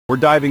We're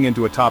diving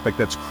into a topic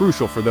that's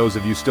crucial for those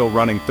of you still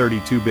running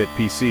 32-bit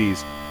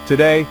PCs.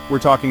 Today, we're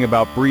talking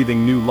about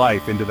breathing new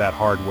life into that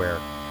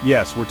hardware.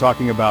 Yes, we're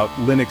talking about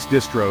Linux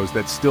distros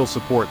that still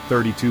support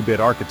 32-bit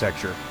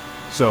architecture.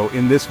 So,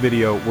 in this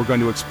video, we're going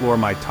to explore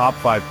my top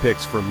 5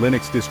 picks for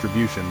Linux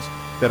distributions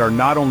that are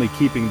not only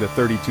keeping the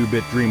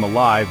 32-bit dream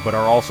alive but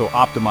are also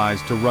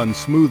optimized to run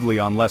smoothly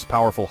on less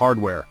powerful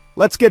hardware.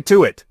 Let's get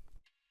to it!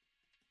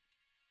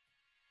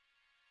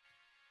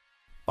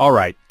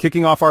 Alright,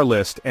 kicking off our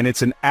list, and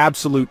it's an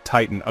absolute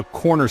titan, a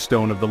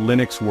cornerstone of the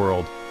Linux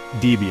world,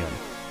 Debian.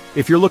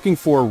 If you're looking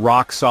for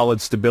rock-solid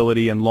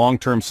stability and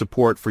long-term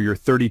support for your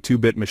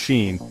 32-bit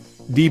machine,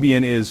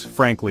 Debian is,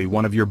 frankly,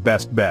 one of your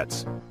best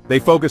bets. They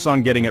focus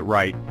on getting it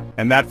right,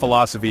 and that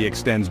philosophy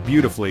extends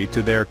beautifully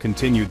to their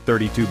continued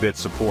 32-bit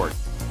support.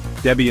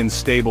 Debian's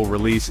stable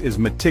release is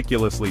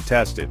meticulously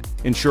tested,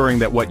 ensuring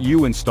that what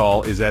you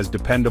install is as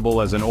dependable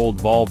as an old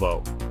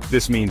Volvo.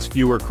 This means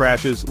fewer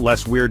crashes,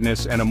 less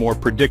weirdness, and a more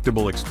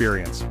predictable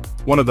experience.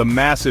 One of the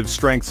massive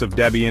strengths of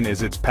Debian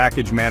is its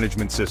package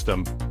management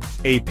system,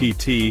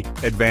 APT,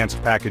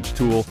 Advanced Package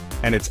Tool,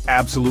 and its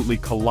absolutely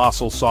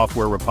colossal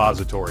software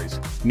repositories.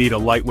 Need a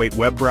lightweight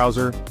web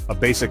browser, a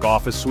basic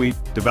office suite,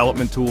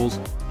 development tools?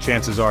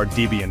 Chances are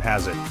Debian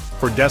has it.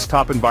 For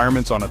desktop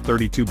environments on a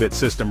 32-bit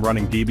system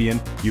running Debian,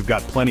 you've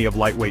got plenty of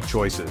lightweight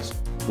choices.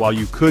 While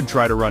you could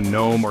try to run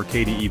GNOME or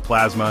KDE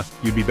Plasma,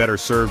 you'd be better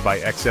served by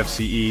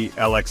XFCE,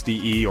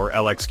 LXDE, or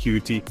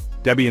LXQT.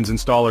 Debian's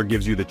installer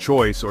gives you the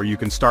choice, or you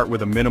can start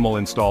with a minimal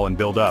install and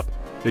build up.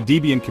 The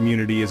Debian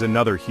community is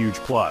another huge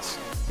plus.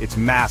 It's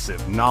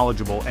massive,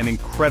 knowledgeable, and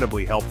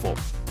incredibly helpful.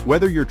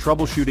 Whether you're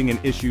troubleshooting an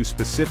issue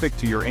specific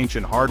to your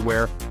ancient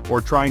hardware,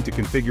 or trying to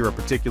configure a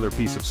particular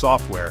piece of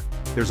software,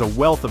 there's a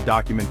wealth of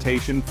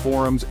documentation,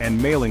 forums,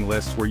 and mailing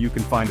lists where you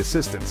can find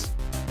assistance.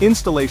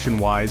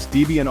 Installation-wise,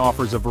 Debian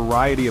offers a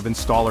variety of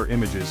installer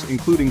images,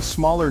 including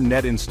smaller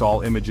net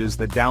install images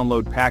that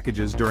download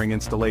packages during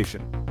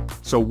installation.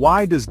 So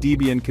why does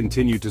Debian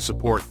continue to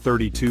support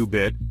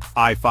 32-bit,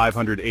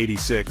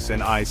 i586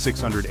 and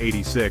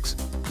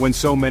i686, when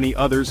so many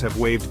others have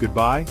waved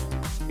goodbye?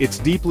 It's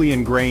deeply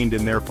ingrained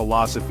in their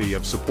philosophy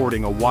of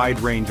supporting a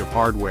wide range of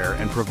hardware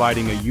and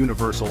providing a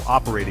universal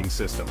operating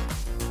system.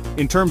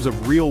 In terms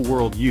of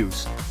real-world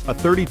use, a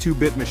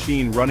 32-bit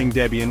machine running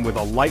Debian with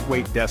a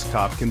lightweight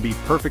desktop can be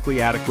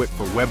perfectly adequate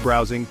for web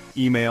browsing,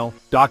 email,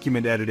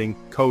 document editing,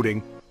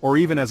 coding, or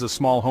even as a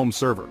small home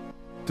server.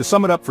 To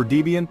sum it up for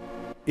Debian,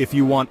 if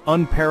you want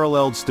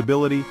unparalleled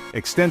stability,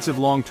 extensive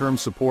long-term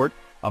support,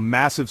 a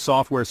massive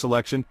software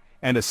selection,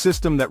 and a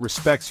system that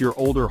respects your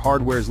older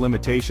hardware's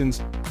limitations,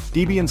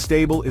 Debian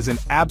Stable is an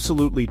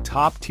absolutely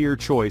top-tier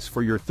choice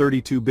for your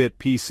 32-bit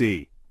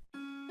PC.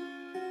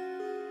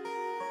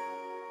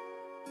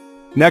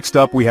 Next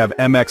up we have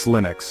MX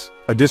Linux,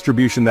 a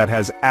distribution that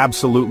has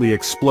absolutely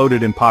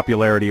exploded in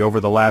popularity over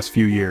the last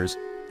few years,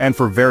 and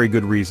for very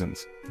good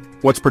reasons.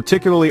 What's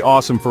particularly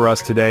awesome for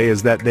us today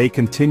is that they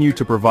continue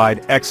to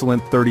provide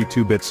excellent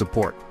 32-bit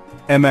support.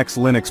 MX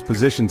Linux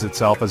positions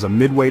itself as a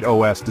midweight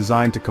OS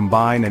designed to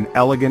combine an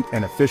elegant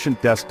and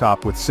efficient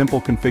desktop with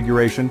simple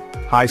configuration,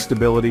 high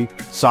stability,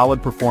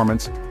 solid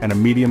performance, and a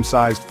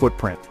medium-sized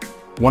footprint.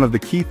 One of the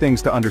key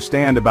things to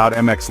understand about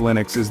MX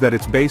Linux is that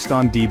it's based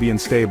on Debian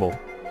Stable.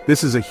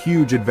 This is a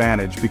huge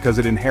advantage because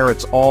it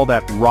inherits all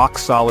that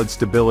rock-solid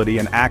stability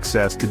and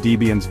access to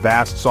Debian's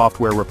vast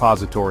software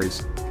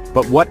repositories.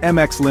 But what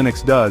MX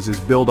Linux does is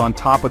build on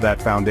top of that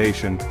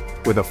foundation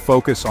with a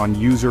focus on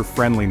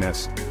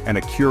user-friendliness and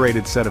a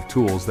curated set of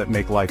tools that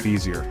make life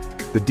easier.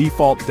 The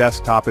default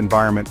desktop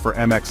environment for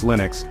MX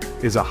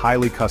Linux is a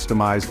highly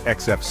customized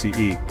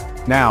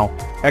XFCE. Now,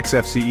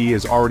 XFCE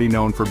is already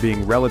known for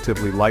being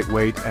relatively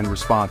lightweight and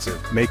responsive,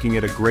 making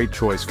it a great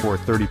choice for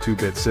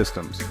 32-bit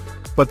systems.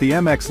 But the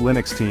MX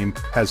Linux team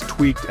has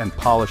tweaked and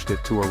polished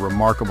it to a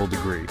remarkable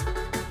degree.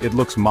 It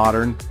looks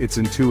modern, it's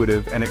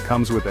intuitive, and it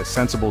comes with a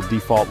sensible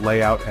default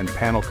layout and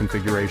panel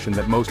configuration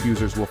that most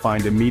users will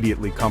find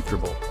immediately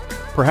comfortable.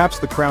 Perhaps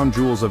the crown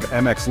jewels of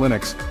MX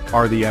Linux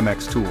are the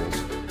MX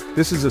tools.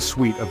 This is a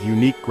suite of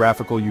unique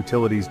graphical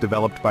utilities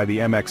developed by the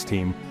MX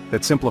team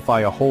that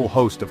simplify a whole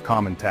host of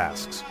common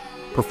tasks.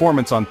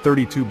 Performance on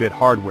 32-bit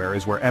hardware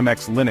is where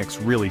MX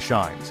Linux really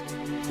shines.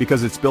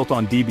 Because it's built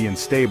on Debian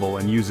Stable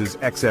and uses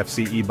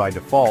XFCE by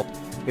default,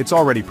 it's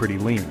already pretty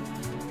lean.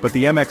 But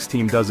the MX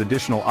team does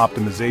additional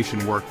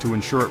optimization work to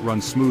ensure it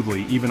runs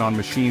smoothly even on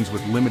machines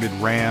with limited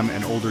RAM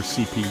and older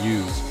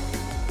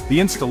CPUs. The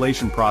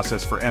installation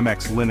process for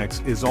MX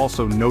Linux is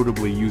also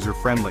notably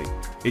user-friendly.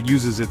 It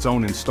uses its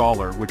own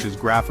installer, which is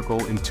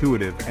graphical,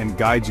 intuitive, and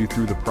guides you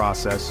through the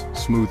process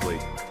smoothly.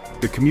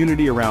 The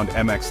community around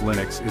MX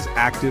Linux is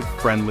active,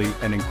 friendly,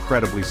 and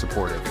incredibly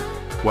supportive.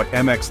 What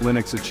MX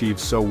Linux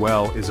achieves so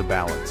well is a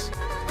balance.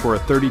 For a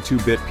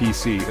 32-bit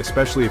PC,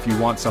 especially if you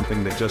want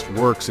something that just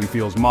works and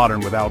feels modern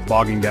without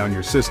bogging down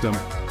your system,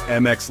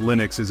 MX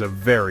Linux is a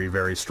very,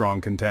 very strong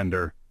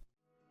contender.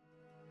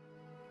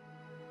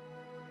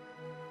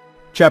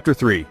 Chapter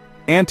 3.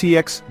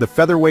 Antex, the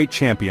featherweight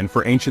champion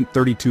for ancient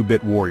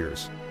 32-bit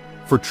warriors.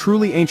 For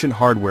truly ancient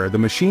hardware, the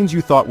machines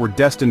you thought were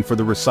destined for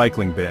the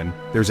recycling bin,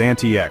 there's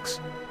Antex.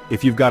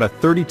 If you've got a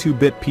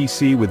 32-bit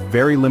PC with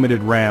very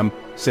limited RAM,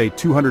 say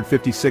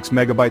 256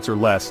 megabytes or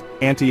less,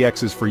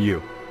 Antex is for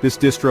you. This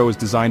distro is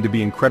designed to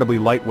be incredibly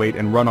lightweight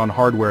and run on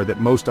hardware that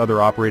most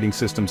other operating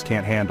systems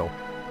can't handle.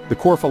 The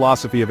core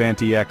philosophy of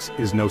Antex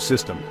is no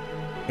system.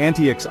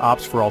 Antex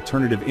opts for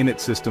alternative init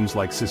systems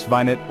like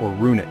Sysvinet or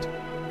Runit,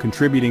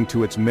 contributing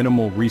to its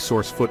minimal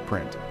resource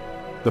footprint.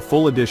 The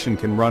full edition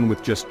can run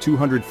with just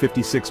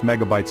 256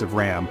 megabytes of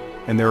RAM,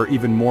 and there are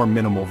even more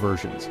minimal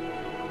versions.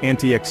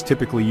 Antex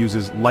typically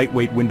uses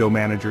lightweight window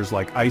managers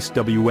like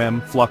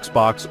IceWM,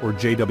 Fluxbox, or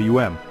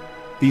JWM.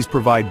 These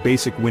provide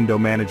basic window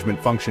management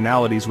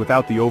functionalities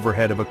without the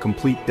overhead of a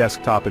complete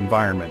desktop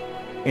environment.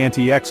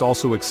 Antex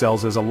also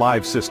excels as a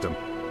live system,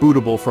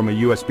 bootable from a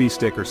USB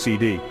stick or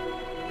CD.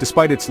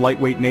 Despite its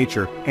lightweight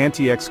nature,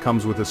 Antex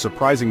comes with a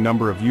surprising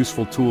number of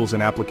useful tools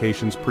and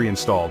applications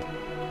pre-installed.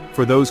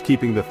 For those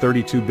keeping the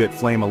 32-bit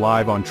flame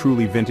alive on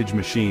truly vintage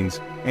machines,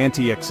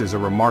 Antex is a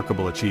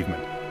remarkable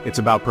achievement. It's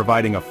about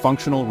providing a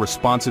functional,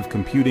 responsive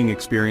computing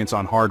experience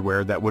on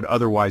hardware that would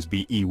otherwise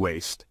be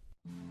e-waste.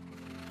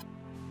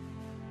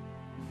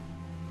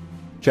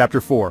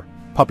 Chapter 4.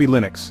 Puppy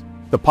Linux,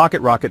 the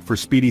pocket rocket for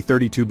speedy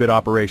 32-bit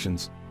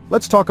operations.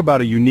 Let's talk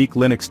about a unique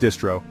Linux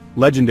distro,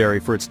 legendary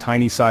for its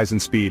tiny size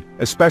and speed,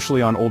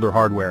 especially on older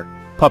hardware.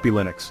 Puppy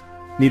Linux.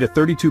 Need a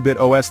 32-bit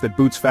OS that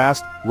boots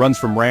fast, runs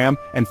from RAM,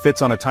 and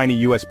fits on a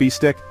tiny USB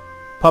stick?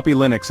 Puppy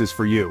Linux is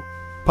for you.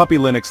 Puppy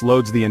Linux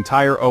loads the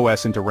entire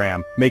OS into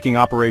RAM, making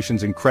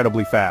operations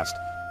incredibly fast.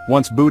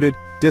 Once booted,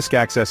 disk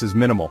access is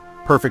minimal,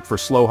 perfect for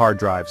slow hard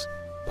drives.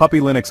 Puppy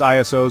Linux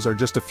ISOs are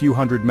just a few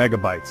hundred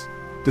megabytes.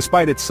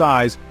 Despite its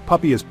size,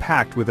 Puppy is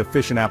packed with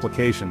efficient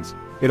applications.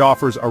 It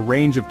offers a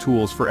range of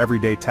tools for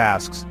everyday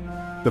tasks.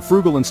 The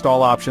frugal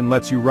install option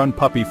lets you run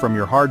Puppy from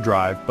your hard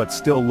drive but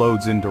still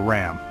loads into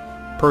RAM.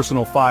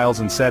 Personal files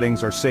and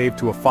settings are saved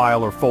to a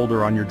file or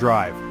folder on your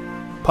drive.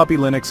 Puppy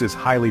Linux is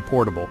highly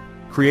portable.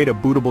 Create a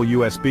bootable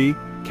USB,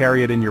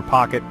 carry it in your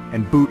pocket,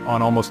 and boot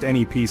on almost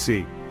any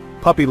PC.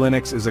 Puppy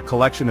Linux is a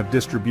collection of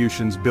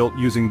distributions built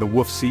using the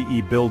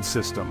WFCE build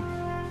system.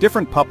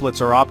 Different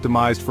puplets are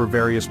optimized for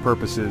various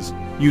purposes,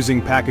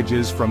 using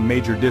packages from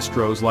major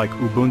distros like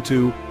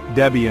Ubuntu,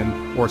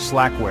 Debian, or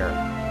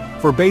Slackware.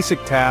 For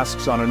basic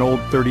tasks on an old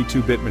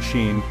 32-bit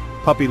machine,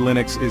 Puppy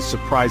Linux is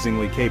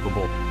surprisingly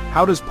capable.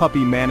 How does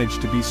Puppy manage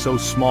to be so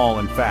small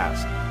and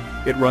fast?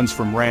 It runs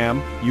from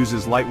RAM,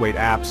 uses lightweight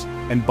apps,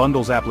 and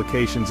bundles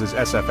applications as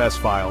SFS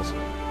files.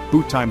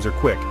 Boot times are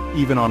quick,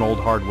 even on old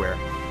hardware.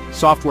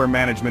 Software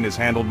management is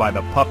handled by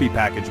the Puppy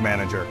Package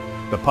Manager.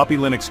 The Puppy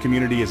Linux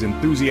community is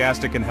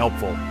enthusiastic and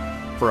helpful.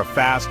 For a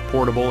fast,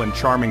 portable, and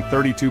charming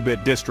 32-bit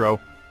distro,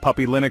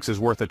 Puppy Linux is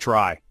worth a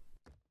try.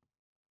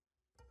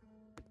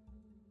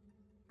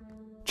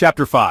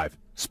 Chapter 5.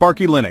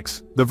 Sparky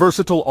Linux, the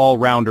versatile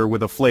all-rounder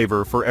with a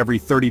flavor for every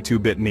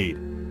 32-bit need.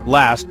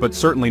 Last, but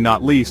certainly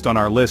not least on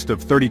our list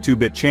of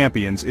 32-bit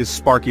champions is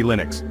Sparky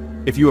Linux.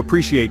 If you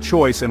appreciate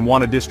choice and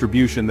want a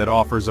distribution that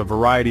offers a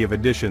variety of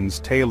editions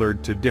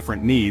tailored to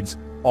different needs,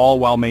 all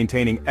while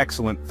maintaining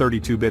excellent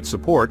 32-bit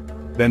support,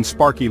 then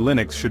Sparky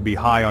Linux should be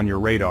high on your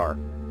radar.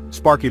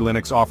 Sparky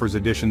Linux offers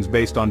editions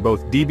based on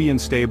both Debian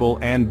stable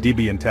and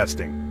Debian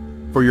testing.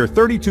 For your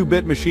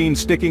 32-bit machine,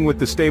 sticking with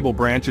the stable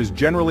branch is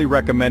generally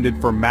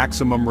recommended for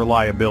maximum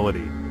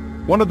reliability.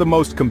 One of the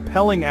most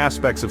compelling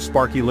aspects of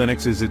Sparky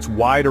Linux is its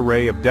wide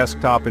array of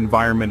desktop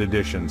environment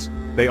editions.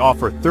 They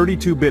offer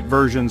 32-bit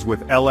versions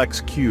with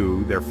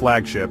LXQ, their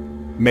flagship,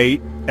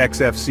 Mate,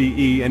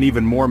 XFCE, and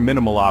even more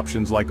minimal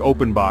options like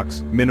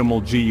OpenBox,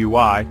 Minimal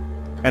GUI,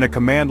 and a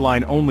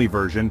command-line-only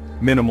version,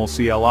 Minimal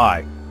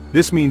CLI.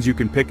 This means you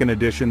can pick an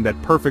edition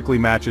that perfectly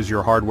matches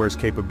your hardware's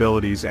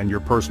capabilities and your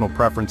personal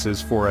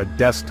preferences for a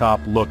desktop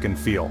look and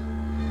feel.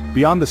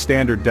 Beyond the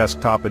standard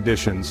desktop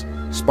editions,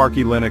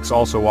 Sparky Linux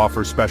also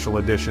offers special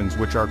editions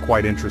which are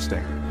quite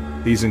interesting.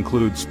 These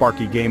include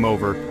Sparky Game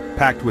Over,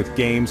 packed with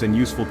games and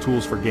useful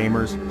tools for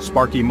gamers,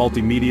 Sparky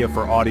Multimedia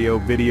for audio,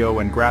 video,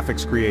 and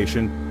graphics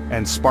creation,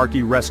 and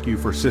Sparky Rescue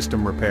for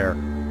system repair.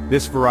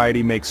 This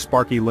variety makes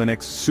Sparky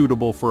Linux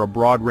suitable for a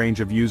broad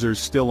range of users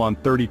still on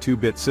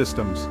 32-bit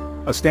systems.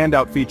 A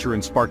standout feature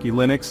in Sparky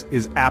Linux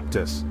is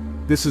Aptus.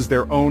 This is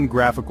their own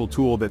graphical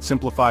tool that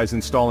simplifies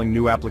installing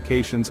new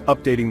applications,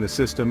 updating the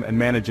system, and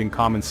managing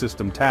common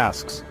system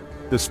tasks.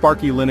 The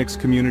Sparky Linux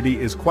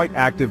community is quite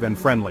active and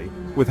friendly,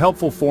 with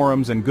helpful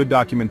forums and good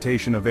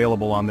documentation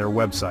available on their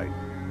website.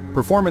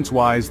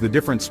 Performance-wise, the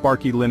different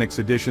Sparky Linux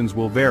editions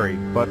will vary,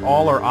 but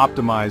all are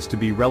optimized to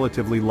be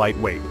relatively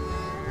lightweight.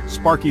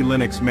 Sparky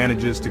Linux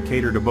manages to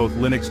cater to both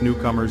Linux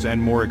newcomers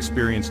and more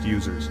experienced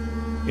users.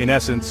 In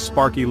essence,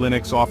 Sparky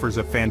Linux offers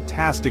a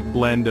fantastic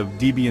blend of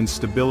Debian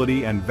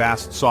stability and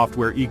vast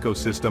software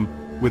ecosystem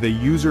with a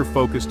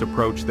user-focused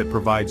approach that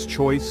provides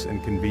choice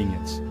and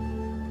convenience.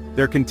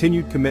 Their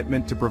continued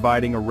commitment to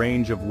providing a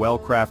range of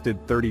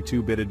well-crafted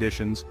 32-bit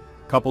editions,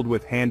 coupled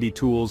with handy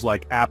tools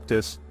like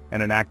Aptus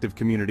and an active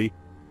community,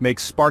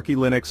 makes Sparky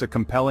Linux a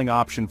compelling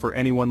option for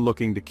anyone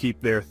looking to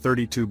keep their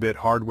 32-bit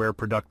hardware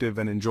productive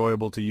and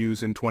enjoyable to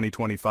use in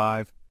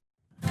 2025.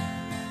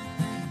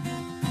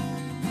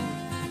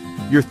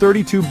 Your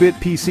 32-bit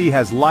PC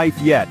has life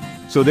yet,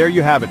 so there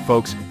you have it,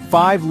 folks.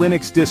 5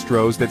 Linux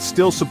distros that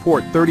still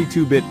support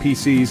 32-bit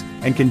PCs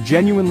and can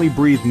genuinely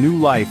breathe new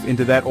life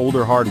into that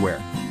older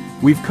hardware.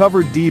 We've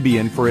covered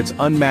Debian for its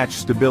unmatched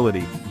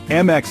stability,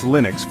 MX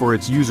Linux for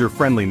its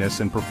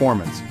user-friendliness and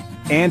performance,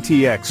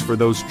 Antex for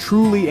those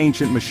truly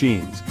ancient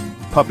machines,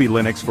 Puppy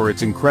Linux for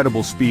its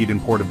incredible speed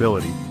and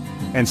portability,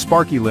 and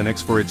Sparky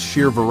Linux for its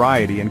sheer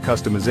variety and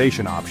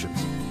customization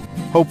options.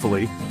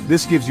 Hopefully,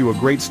 this gives you a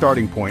great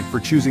starting point for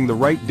choosing the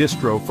right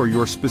distro for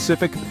your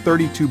specific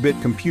 32-bit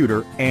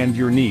computer and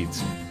your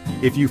needs.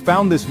 If you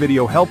found this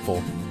video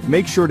helpful,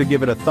 make sure to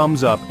give it a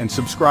thumbs up and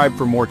subscribe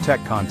for more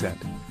tech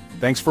content.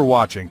 Thanks for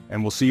watching,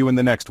 and we'll see you in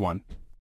the next one.